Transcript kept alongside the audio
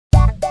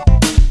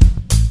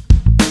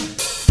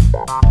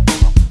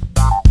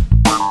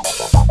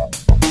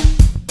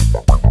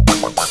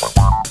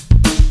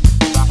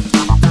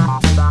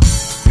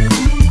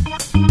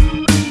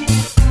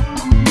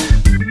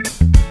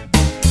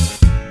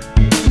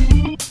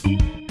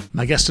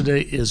My guest today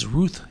is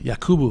Ruth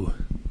Yakubu.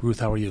 Ruth,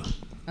 how are you?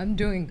 I'm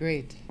doing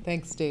great.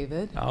 Thanks,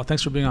 David. Oh,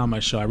 thanks for being on my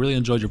show. I really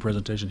enjoyed your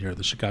presentation here at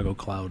the Chicago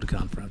Cloud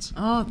Conference.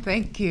 Oh,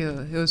 thank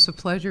you. It was a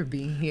pleasure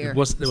being here. It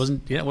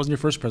wasn't your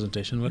first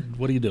presentation.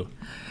 What do you do?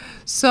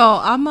 So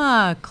I'm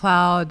a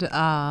cloud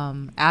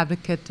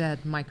advocate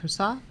at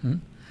Microsoft. Hmm?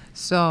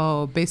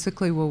 So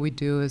basically what we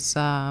do is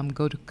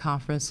go to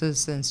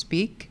conferences and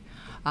speak,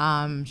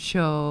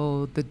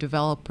 show the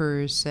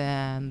developers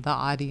and the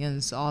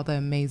audience all the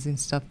amazing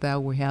stuff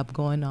that we have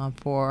going on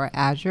for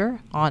Azure,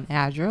 on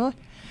Azure.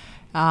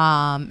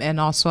 And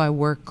also I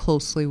work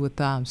closely with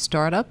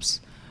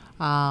startups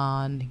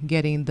on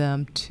getting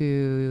them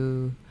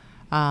to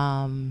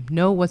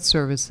know what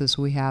services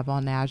we have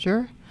on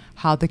Azure,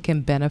 how they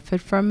can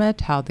benefit from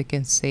it, how they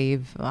can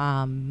save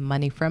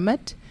money from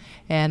it.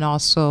 And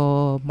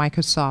also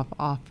Microsoft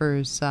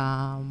offers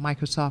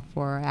Microsoft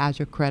for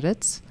Azure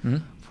credits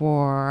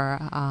for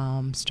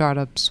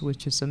startups,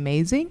 which is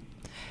amazing.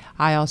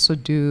 I also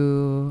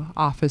do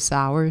office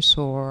hours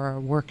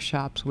or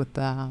workshops with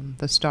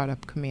the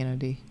startup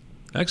community.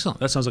 Excellent.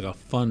 That sounds like a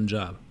fun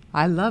job.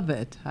 I love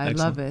it. I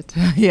love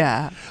Excellent. it.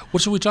 Yeah.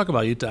 What should we talk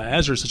about?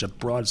 Azure is such a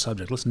broad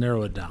subject. Let's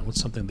narrow it down.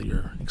 What's something that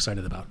you're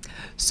excited about?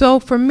 So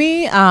for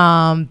me,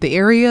 the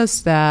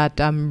areas that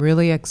I'm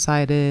really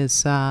excited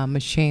is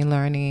machine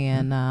learning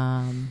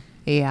and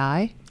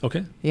AI.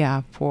 Okay.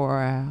 Yeah,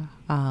 for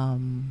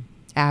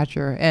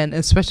Azure, and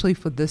especially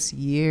for this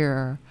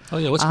year. Oh,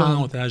 yeah. What's going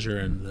on with Azure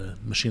and the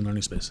machine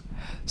learning space?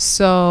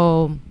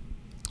 So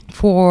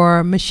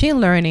for machine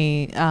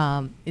learning,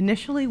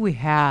 initially we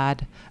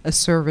had a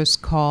service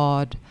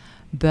called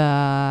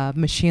the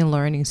Machine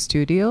Learning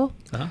Studio.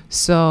 Uh-huh.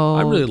 So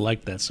I really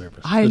like that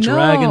service. I the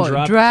know,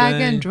 drag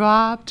and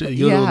drop. You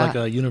go yeah. to like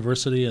a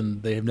university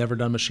and they have never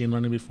done machine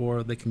learning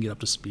before. They can get up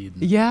to speed in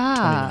 20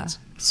 Yeah. minutes.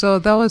 So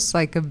that was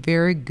like a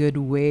very good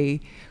way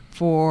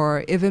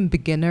for even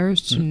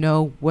beginners to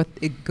know what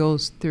it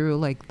goes through,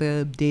 like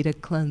the data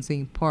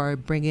cleansing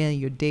part, bring in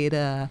your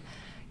data,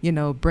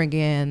 bring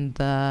in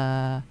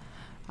the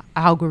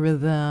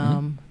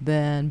algorithm,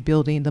 then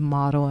building the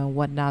model and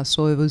whatnot.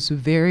 So it was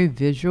very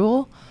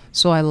visual.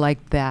 So I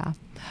liked that.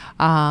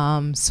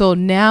 So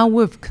now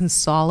we've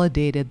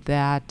consolidated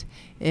that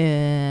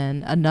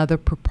in another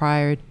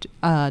predecessor,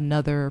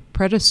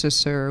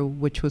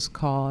 which was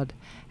called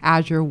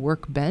Azure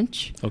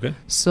Workbench. Okay.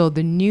 So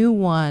the new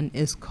one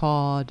is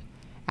called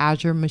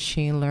Azure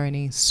Machine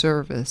Learning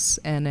Service,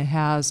 and it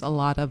has a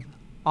lot of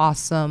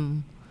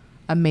awesome,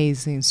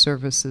 amazing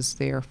services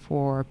there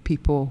for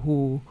people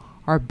who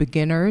are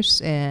beginners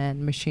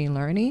in machine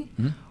learning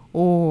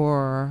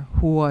or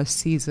who are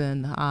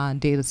seasoned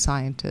data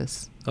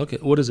scientists. Okay.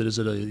 What is it? Is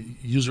it a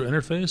user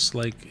interface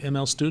like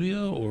ML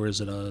Studio, or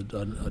is it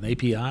an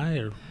API,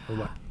 or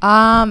what?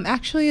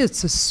 Actually,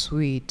 it's a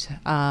suite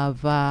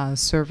of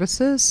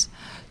services.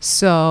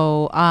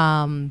 So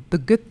the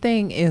good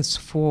thing is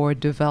for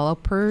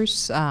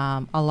developers,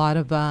 a lot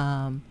of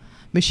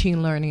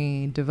machine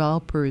learning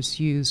developers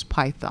use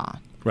Python.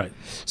 Right.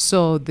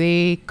 So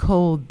they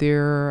code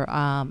their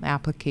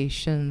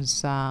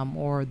applications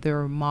or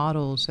their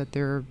models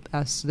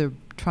as they're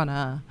trying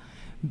to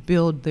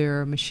build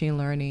their machine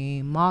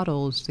learning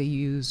models. They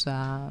use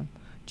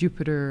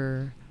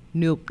Jupyter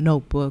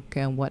Notebook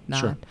and whatnot.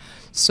 Sure.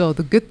 So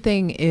the good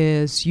thing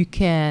is you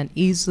can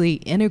easily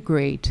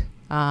integrate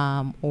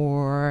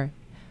or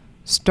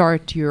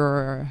start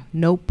your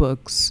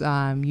notebooks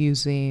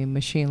using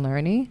machine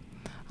learning.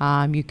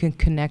 You can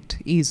connect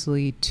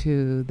easily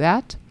to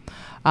that.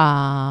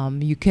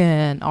 You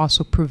can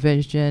also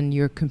provision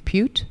your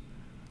compute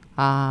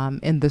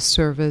in the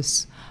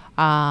service.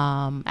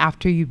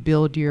 After you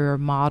build your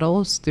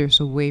models, there's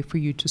a way for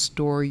you to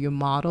store your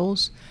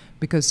models,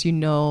 because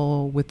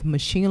with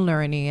machine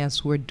learning,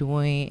 as we're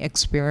doing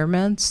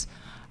experiments,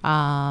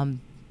 you're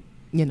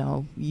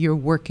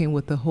working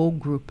with a whole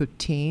group of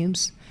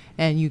teams,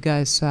 and you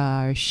guys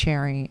are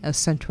sharing a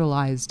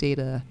centralized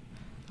data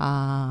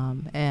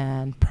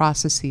and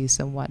processes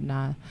and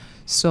whatnot.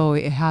 So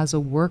it has a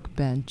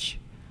workbench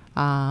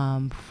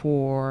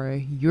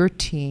for your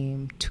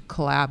team to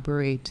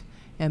collaborate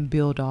and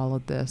build all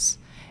of this.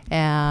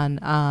 And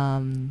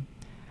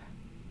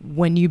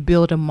when you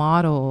build a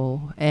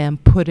model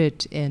and put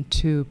it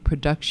into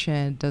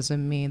production,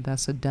 doesn't mean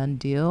that's a done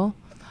deal.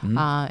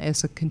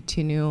 It's a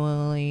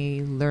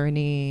continually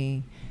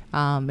learning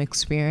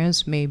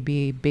experience,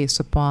 maybe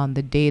based upon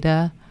the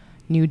data,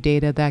 new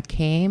data that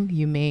came.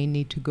 You may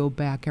need to go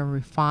back and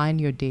refine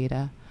your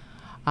data.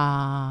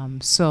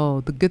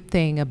 So the good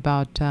thing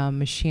about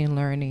machine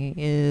learning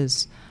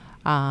is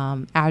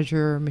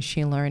Azure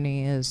machine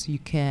learning is you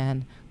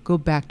can go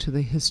back to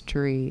the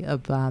history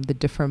of the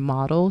different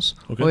models.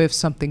 Okay. Or if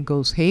something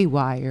goes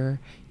haywire,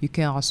 you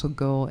can also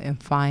go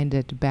and find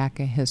it back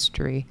in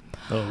history.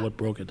 Oh, what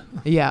broke it?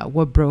 Yeah,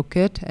 what broke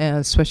it,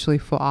 especially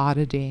for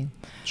auditing.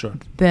 Sure.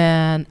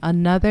 Then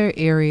another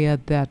area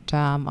that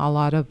a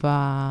lot of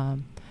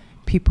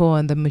people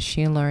in the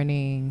machine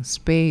learning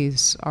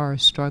space are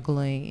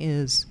struggling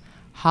is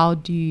how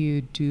do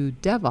you do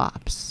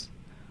DevOps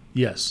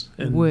Yes,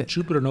 and With-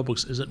 Jupyter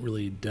Notebooks isn't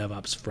really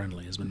DevOps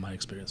friendly, has been my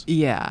experience.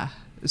 Yeah.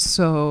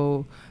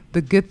 So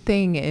the good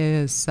thing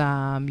is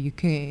you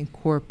can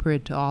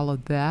incorporate all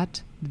of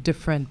that,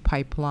 different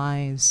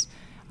pipelines,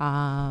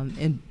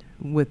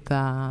 with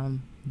the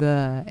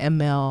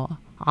ML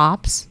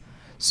ops.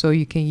 So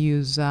you can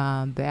use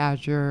the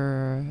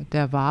Azure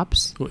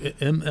DevOps. Oh,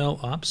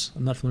 ML Ops?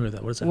 I'm not familiar with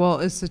that. What is that? Well,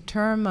 it's a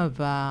term of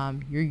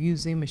you're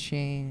using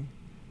machine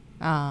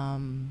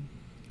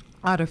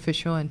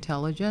artificial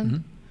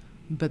intelligence,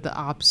 but the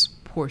ops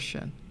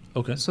portion.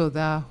 Okay. So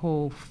that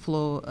whole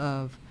flow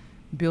of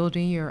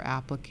building your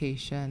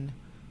application,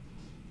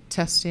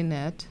 testing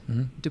it,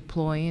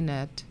 deploying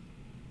it,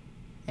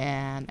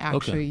 and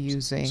actually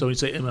using. So when you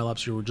say ML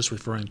Ops, you were just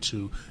referring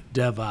to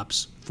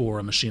DevOps for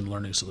a machine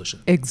learning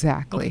solution.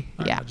 Exactly.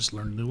 All right, Yeah. I just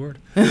learned a new word.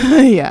 Yeah.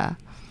 Yeah.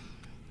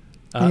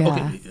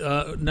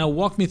 Okay. Now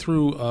walk me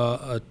through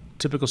a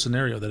typical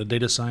scenario that a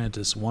data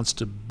scientist wants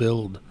to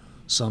build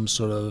some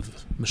sort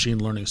of machine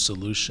learning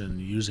solution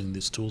using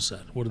this tool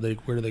set. Where do they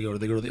go? Do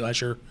they go to the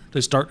Azure? Do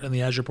they start in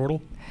the Azure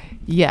portal?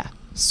 Yeah.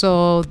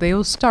 So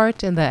they'll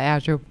start in the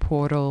Azure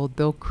portal.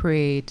 They'll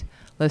create,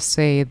 let's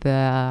say,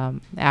 the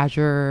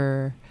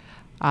Azure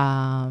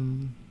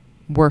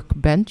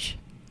workbench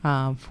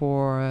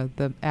for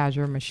the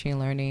Azure machine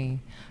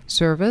learning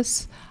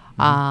service.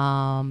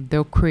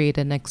 They'll create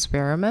an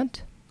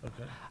experiment.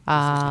 Okay. Is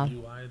this the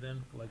UI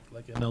then,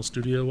 like ML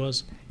Studio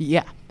was?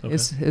 Yeah, Okay.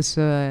 it's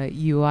a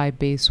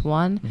UI-based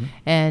one,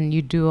 and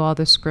you do all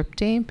the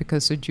scripting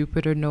because the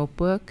Jupyter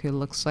Notebook. It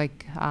looks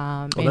like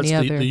any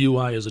other. The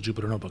UI is a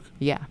Jupyter Notebook.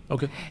 Yeah,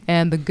 Okay.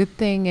 and the good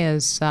thing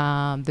is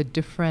the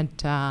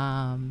different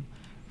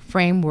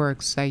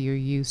frameworks that you're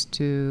used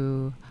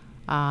to.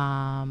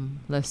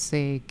 Let's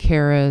say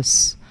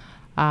Keras,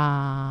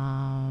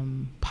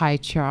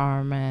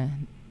 PyCharm,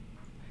 and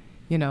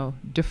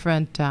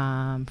different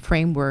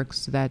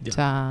frameworks that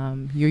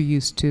you're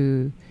used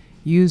to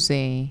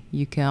using.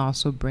 You can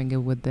also bring it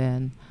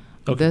within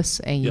this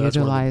and Yeah, that's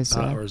one of utilize the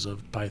it. powers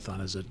of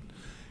Python. Is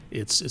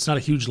it's not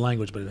a huge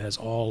language, but it has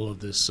all of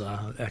this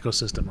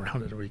ecosystem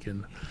around it, where you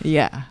can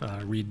Yeah,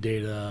 read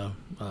data,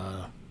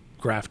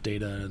 graph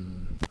data,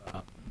 and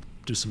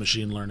do some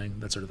machine learning,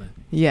 that sort of thing.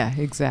 yeah,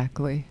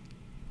 exactly.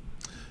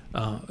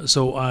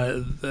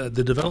 So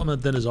the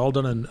development then is all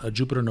done in a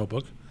Jupyter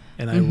Notebook,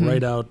 and I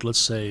write out, let's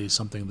say,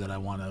 something that I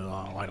want to,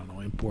 I don't know,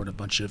 import a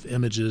bunch of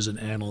images and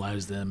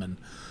analyze them and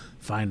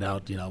find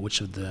out, which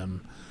of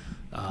them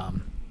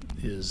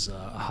is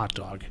a hot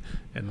dog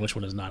and which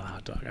one is not a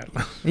hot dog. I don't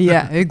know.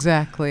 Yeah,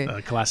 exactly.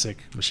 A classic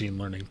machine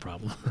learning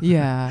problem.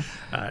 Yeah,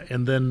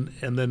 And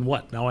then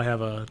what? Now I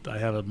have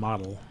a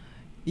model.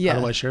 yeah. How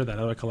do I share that?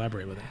 How do I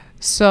collaborate with it?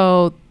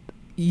 So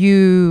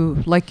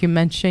like you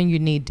mentioned, you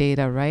need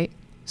data, right?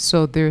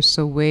 So there's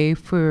a way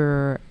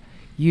for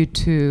you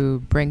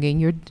to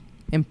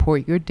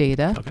import your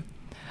data. Okay.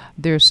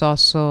 There's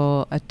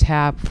also a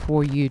tab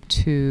for you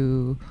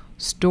to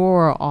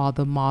store all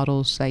the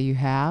models that you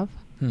have.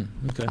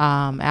 Okay.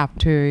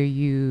 After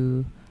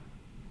you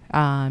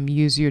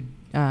use your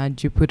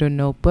Jupyter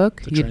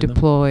Notebook, To you train them?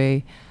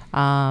 deploy,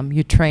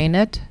 you train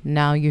it.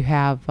 Now you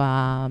have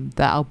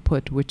the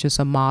output, which is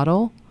a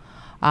model.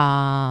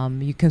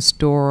 You can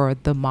store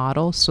the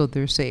model, so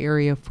there's an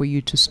area for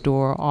you to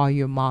store all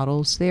your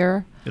models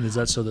there. And is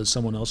that so that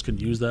someone else can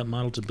use that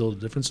model to build a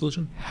different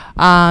solution?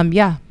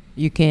 Yeah,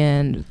 you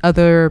can.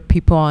 Other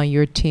people on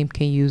your team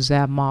can use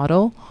that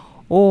model,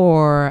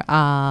 or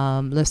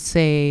let's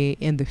say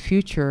in the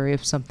future,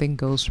 if something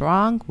goes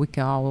wrong, we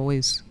can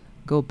always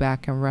go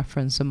back and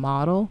reference the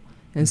model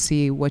and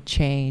see what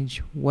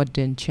changed, what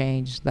didn't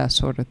change, that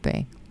sort of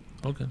thing.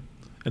 Okay.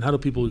 And how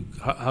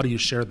do you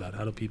share that?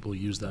 How do people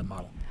use that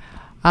model?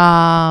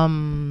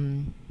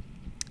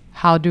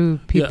 How do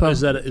people?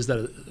 Is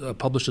that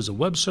published as a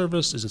web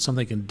service? Is it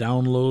something they can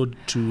download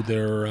to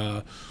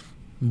their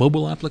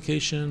mobile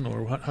application,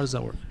 or how does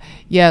that work?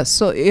 Yeah,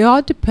 so it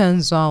all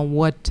depends on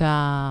what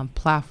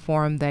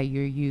platform that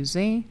you're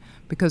using,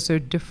 because there are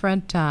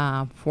different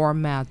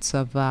formats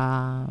of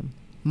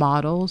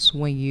models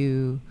when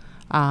you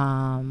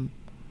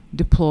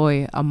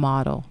deploy a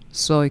model.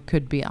 So it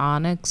could be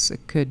Onyx,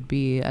 it could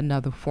be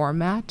another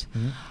format.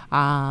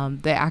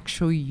 The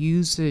actual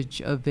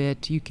usage of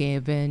it, you can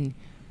even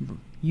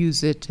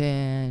use it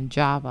in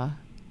Java.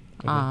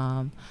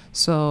 Okay.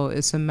 So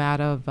it's a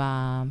matter of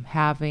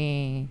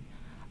having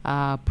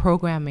a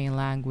programming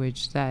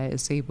language that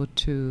is able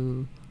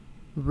to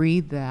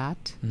read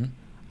that,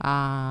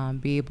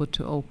 be able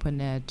to open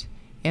it,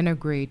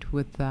 integrate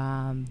with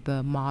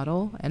the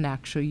model, and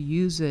actually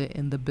use it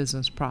in the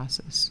business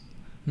process.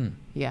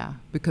 Yeah,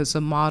 because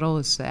the model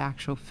is the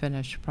actual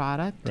finished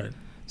product. Right.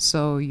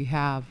 So you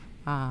have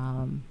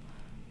a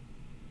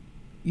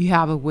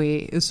way.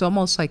 It's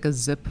almost like a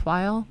zip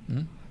file.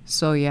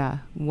 So yeah,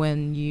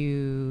 when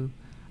you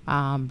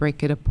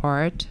break it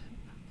apart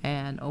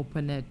and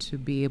open it to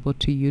be able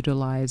to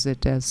utilize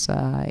it as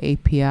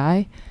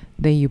API,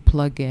 then you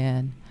plug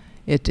in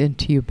it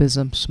into your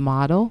business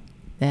model,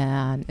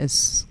 and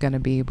it's going to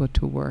be able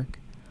to work.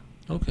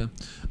 Okay.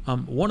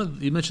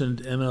 You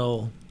mentioned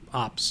ML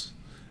ops.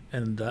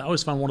 And I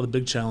always found one of the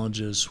big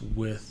challenges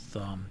with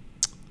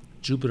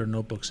Jupyter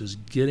Notebooks is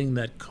getting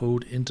that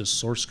code into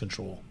source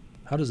control.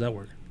 How does that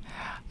work?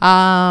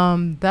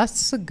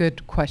 That's a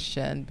good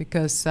question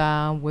because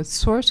with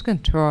source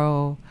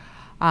control,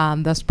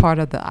 that's part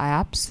of the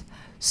apps.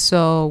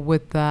 So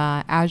with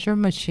Azure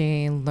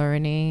Machine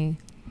Learning,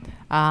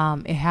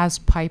 it has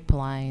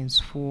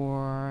pipelines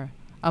for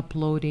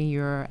uploading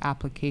your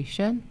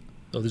application.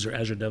 Oh, these are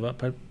Azure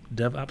DevOps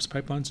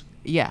pipelines?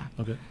 Yeah.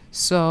 Okay.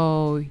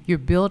 So you're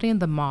building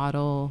the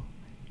model,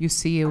 you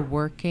see it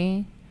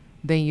working,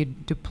 then you're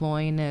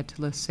deploying it,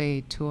 let's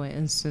say, to an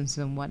instance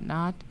and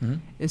whatnot. Mm-hmm.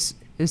 It's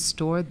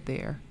stored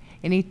there.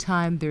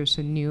 Anytime there's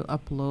a new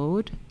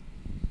upload,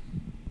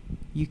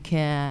 you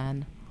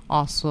can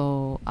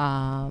also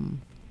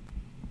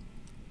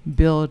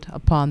build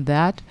upon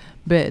that.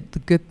 But the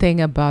good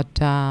thing about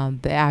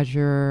the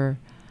Azure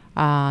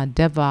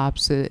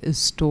DevOps is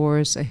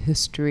stores a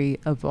history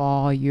of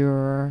all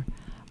your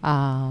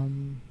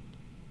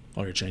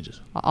changes.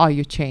 All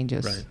your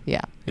changes. Right.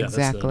 Yeah, Yeah,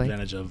 exactly. That's the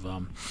advantage of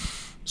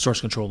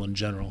source control in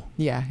general.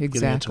 Yeah, exactly.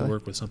 Getting it to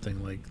work with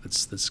something like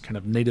that's kind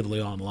of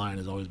natively online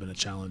has always been a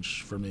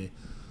challenge for me.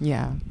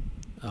 Yeah.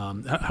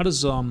 How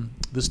does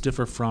this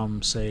differ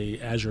from, say,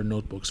 Azure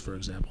Notebooks, for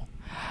example?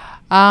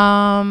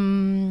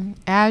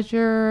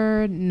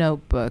 Azure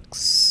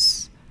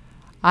Notebooks,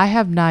 I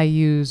have not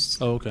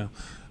used. Oh, okay.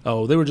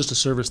 Oh, they were just a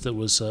service that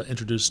was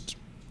introduced,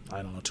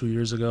 I don't know, 2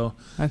 years ago.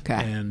 Okay.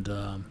 And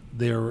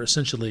they're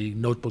essentially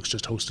notebooks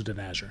just hosted in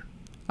Azure.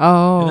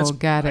 Oh,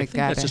 got it. I think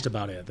got that's it. just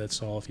about it.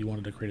 That's all. If you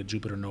wanted to create a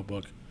Jupyter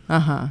notebook,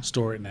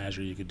 store it in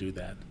Azure, you could do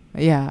that.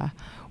 Yeah.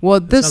 Well,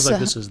 It sounds like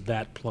this is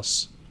that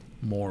plus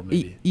more,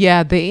 maybe.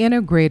 Yeah, they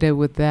integrated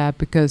with that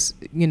because,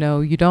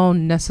 you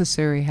don't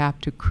necessarily have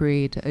to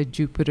create a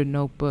Jupyter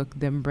notebook,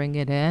 then bring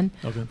it in.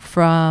 Okay.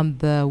 From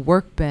the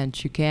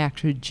workbench, you can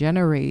actually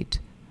generate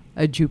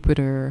a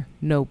Jupyter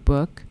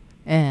notebook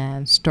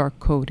and start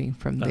coding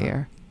from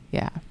there.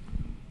 Yeah.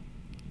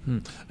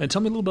 And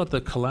tell me a little about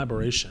the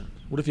collaboration.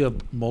 What if you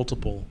have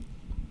multiple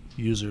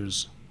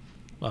users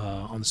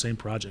on the same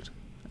project?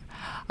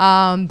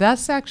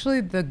 That's actually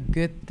the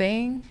good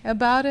thing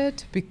about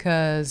it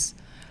because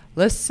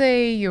let's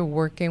say you're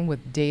working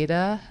with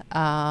data.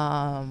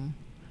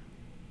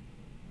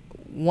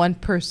 One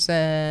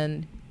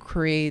person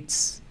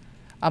creates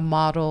a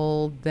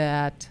model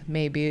that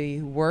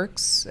maybe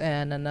works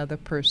and another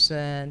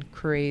person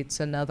creates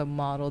another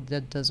model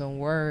that doesn't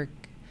work.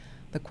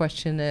 The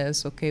question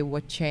is, okay,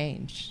 what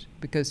changed?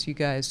 Because you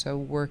guys are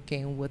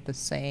working with the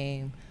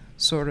same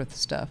sort of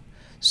stuff.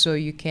 So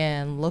you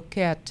can look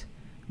at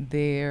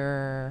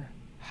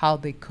how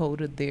they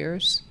coded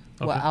theirs,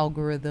 what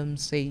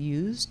algorithms they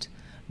used,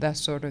 that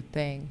sort of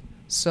thing.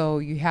 So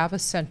you have a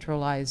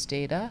centralized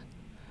data.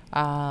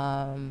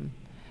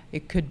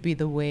 It could be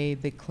the way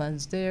they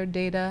cleanse their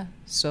data.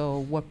 So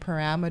what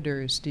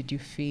parameters did you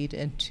feed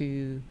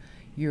into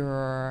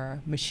your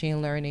machine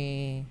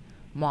learning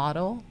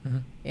model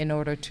in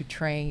order to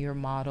train your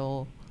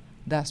model,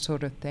 that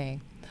sort of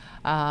thing.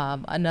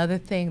 Another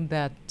thing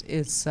that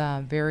is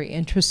very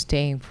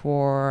interesting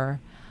for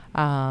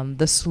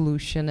the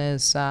solution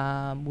is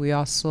we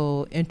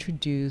also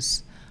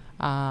introduce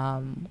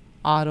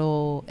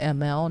Auto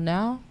ML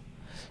now.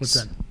 What's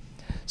that?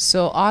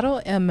 So Auto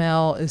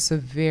ML is a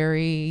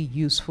very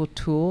useful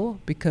tool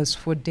because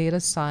for data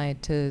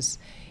scientists,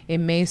 it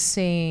may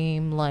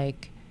seem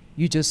like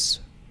you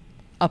just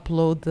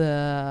upload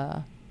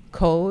the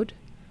code,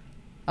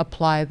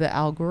 apply the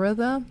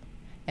algorithm,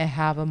 and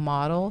have a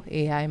model,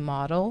 AI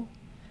model,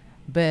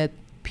 but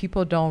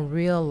people don't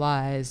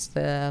realize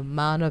the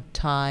amount of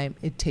time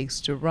it takes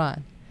to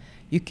run.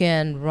 You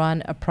can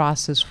run a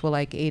process for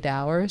like 8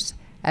 hours.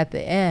 At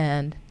the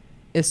end,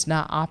 it's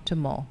not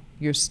optimal.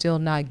 You're still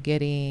not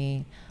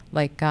getting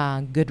like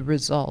good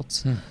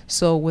results.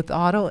 So with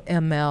Auto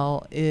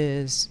ML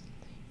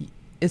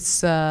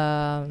it's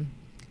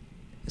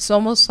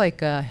almost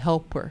like a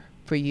helper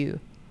for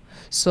you.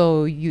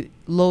 So you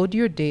load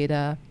your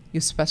data, you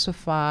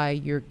specify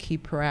your key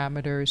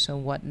parameters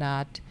and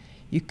whatnot,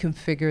 you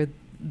configure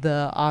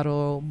the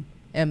Auto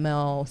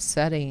ML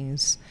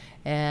settings,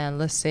 and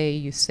let's say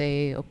you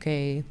say,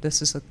 okay, this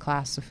is a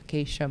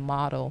classification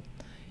model.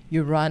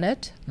 You run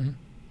it,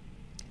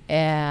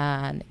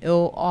 and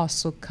it'll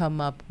also come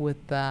up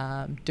with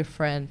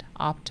different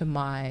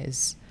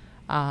optimize,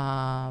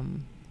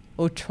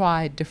 or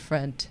try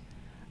different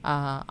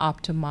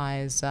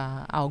optimize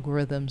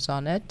algorithms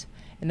on it,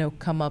 and it'll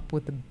come up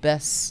with the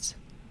best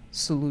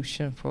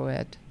solution for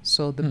it.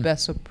 So the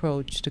best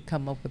approach to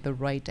come up with the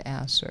right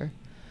answer.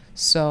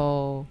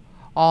 So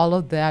all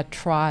of that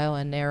trial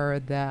and error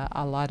that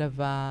a lot of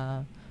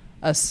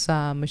us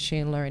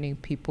machine learning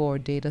people or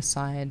data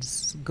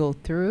science go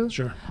through,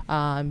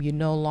 you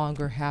no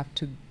longer have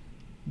to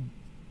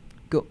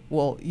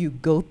you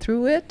go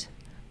through it,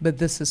 but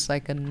this is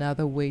like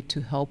another way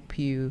to help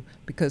you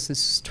because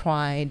it's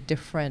trying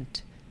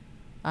different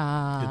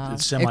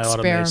it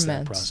semi-automates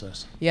that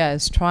process. Yeah,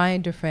 it's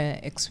trying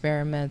different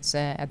experiments,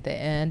 and at the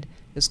end,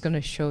 it's going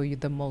to show you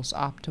the most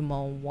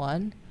optimal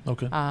one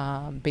Okay.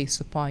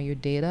 based upon your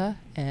data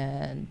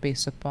and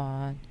based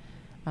upon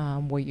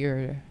what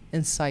your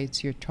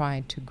insights you're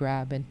trying to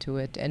grab into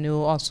it. And it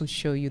will also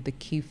show you the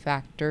key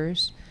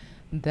factors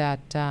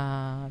that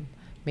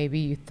maybe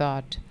you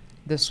thought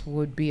this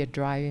would be a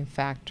driving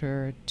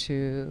factor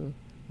to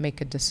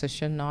make a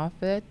decision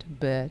off it,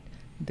 but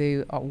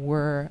there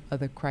were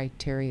other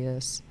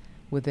criterias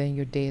within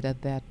your data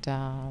that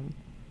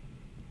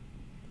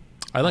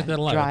I like that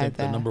a lot. I think drive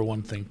the that. number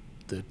one thing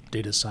that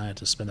data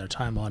scientists spend their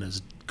time on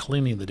is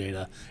cleaning the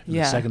data. And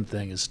Yeah. the second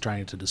thing is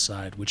trying to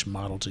decide which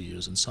model to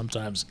use. And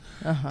sometimes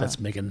that's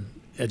making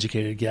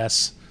educated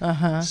guess,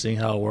 seeing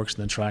how it works,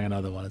 and then trying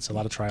another one. It's a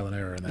lot of trial and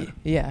error in that.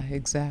 Yeah,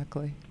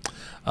 exactly.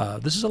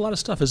 This is a lot of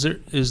stuff.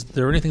 Is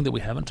there anything that we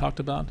haven't talked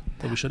about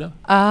that we should have?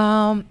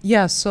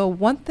 Yeah, so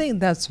one thing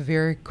that's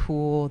very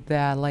cool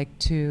that I like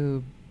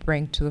to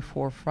bring to the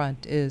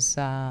forefront is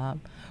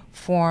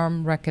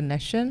form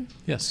recognition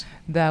Yes.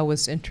 that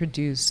was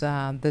introduced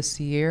this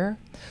year.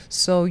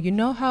 So you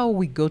know how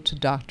we go to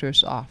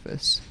doctor's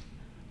office,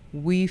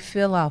 we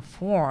fill out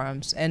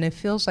forms, and it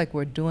feels like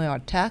we're doing our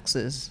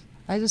taxes.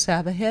 I just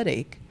have a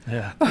headache.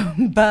 Yeah.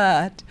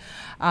 But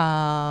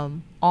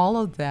all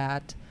of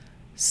that,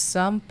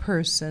 some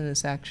person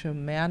is actually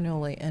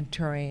manually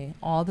entering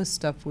all the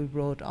stuff we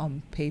wrote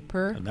on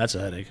paper And that's a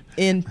headache.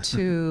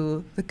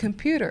 into the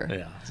computer.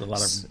 Yeah. There's a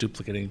lot of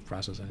duplicating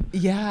processing.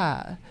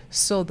 Yeah.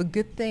 So the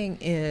good thing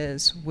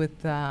is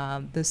with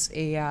this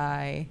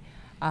AI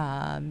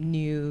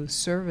new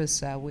service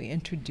that we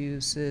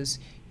introduce is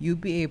you'll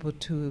be able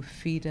to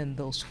feed in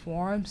those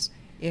forms.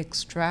 It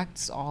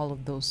extracts all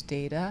of those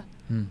data,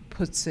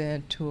 puts it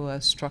into a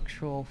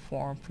structural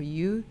form for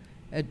you,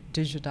 a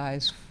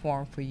digitized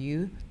form for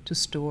you to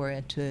store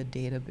into a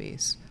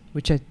database,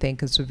 which I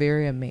think is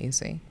very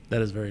amazing.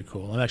 That is very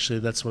cool. And actually,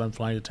 that's what I'm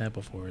flying to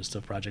Tampa for, is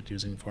the project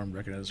using form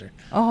recognizer.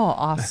 Oh,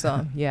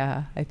 awesome.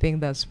 Yeah, I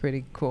think that's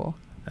pretty cool.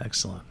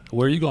 Excellent.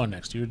 Where are you going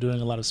next? You're doing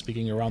a lot of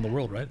speaking around the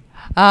world, right?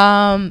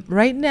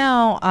 Right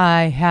now,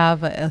 I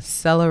have an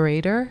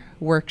accelerator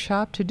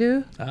workshop to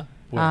do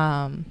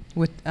Where?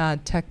 with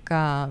Tech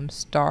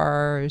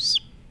Star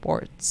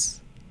Sports.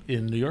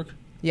 In New York?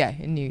 Yeah,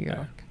 in New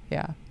York.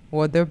 Yeah.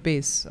 Well, they're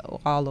based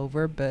all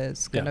over, but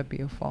it's going to be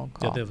a phone Yeah,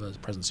 call. they have a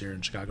presence here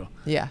in Chicago.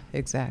 Yeah,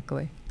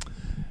 exactly.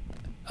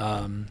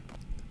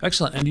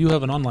 Excellent. And you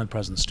have an online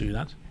presence, do you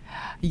not?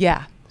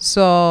 Yeah.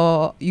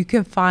 So you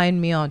can find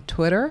me on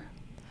Twitter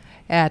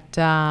at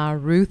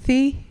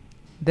Ruthie,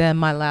 then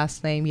my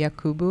last name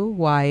Yakubu,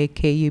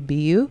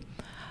 Yakubu.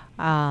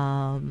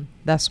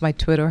 That's my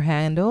Twitter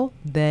handle.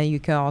 Then you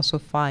can also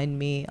find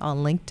me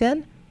on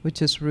LinkedIn,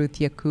 which is Ruth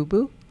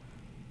Yakubu.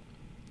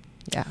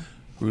 Yeah.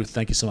 Ruth,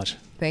 thank you so much.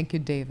 Thank you,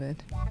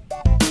 David.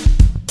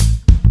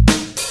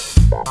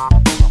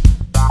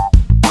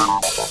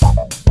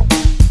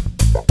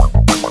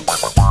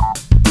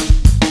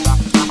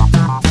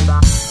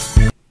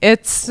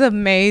 It's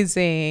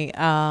amazing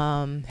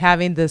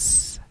having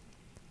this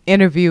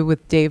interview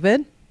with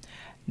David.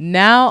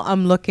 Now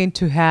I'm looking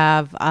to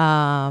have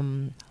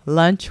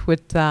lunch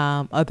with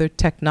other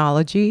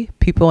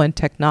people in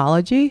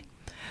technology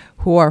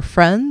who are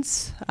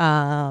friends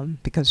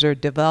because they're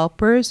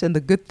developers. And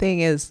the good thing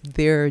is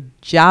they're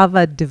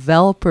Java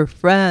developer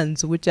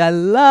friends, which I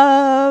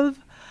love.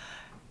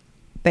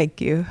 Thank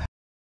you.